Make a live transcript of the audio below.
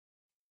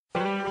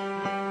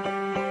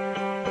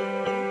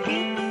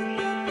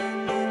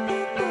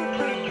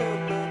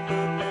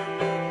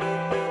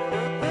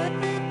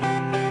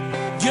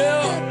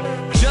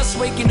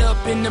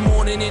in the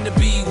morning and to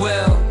be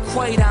well.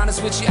 Quite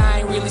honest with you, I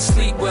ain't really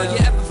sleep well. You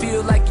ever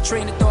feel like your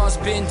train of thought's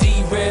been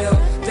derailed?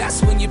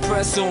 That's when you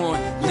press on,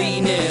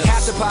 lean in.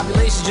 Half the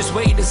population just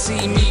waiting to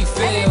see me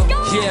fail.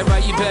 Yeah,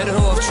 right, you better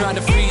off trying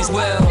to freeze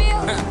well.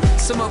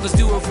 Some of us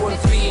do it for the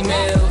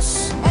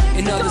females,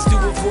 and others do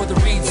it for the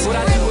reasons. But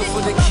I do it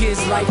for the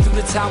kids, life through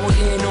the tower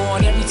in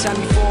on. Every time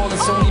you fall,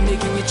 it's only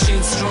making your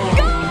chin strong.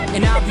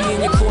 And I'll be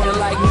in your corner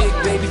like Nick,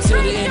 baby,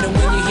 till the end of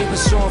when you hear a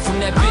song from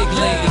that big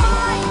lady.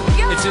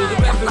 Until the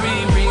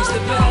referee rings the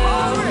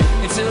bell,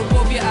 until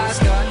both your eyes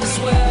start to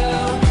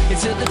swell,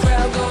 until the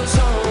crowd goes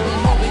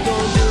home. What we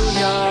gon' do,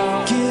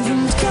 y'all? Give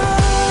them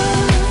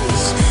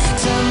scars,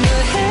 turn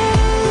their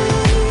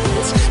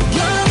heads.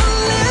 Gonna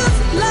live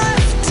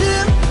life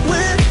till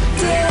we're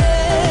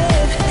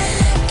dead.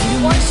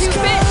 Give me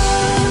scars,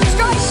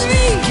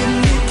 give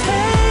me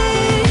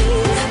pain.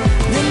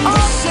 Then you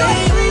say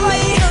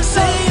me,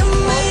 say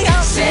me,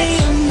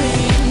 say me.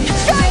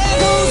 There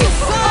goes a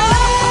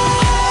fire.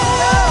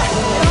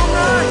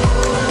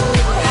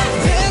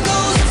 There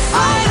goes a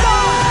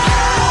fighter.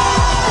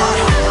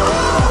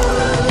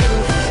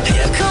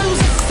 Here comes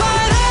the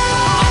fighter.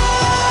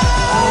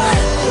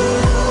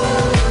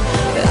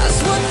 That's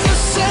what you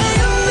say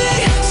to me,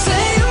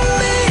 say to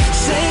me,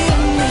 say to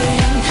me.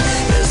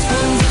 This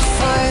one's a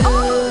fighter.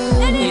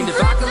 And if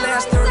I could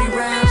last 30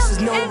 rounds,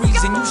 there's no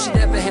reason you should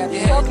ever have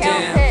your head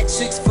down.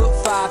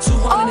 6'5",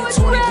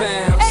 220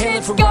 pounds,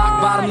 hailing from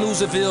rock bottom,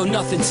 Loserville,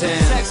 nothing town.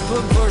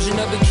 Textbook version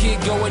of a kid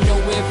going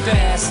nowhere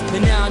fast,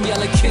 and now I'm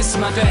yelling, kiss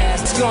my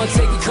ass. It's gonna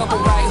take a couple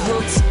right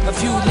hooks, a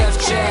few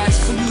left jabs,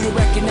 for you to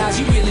recognize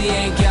you really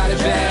ain't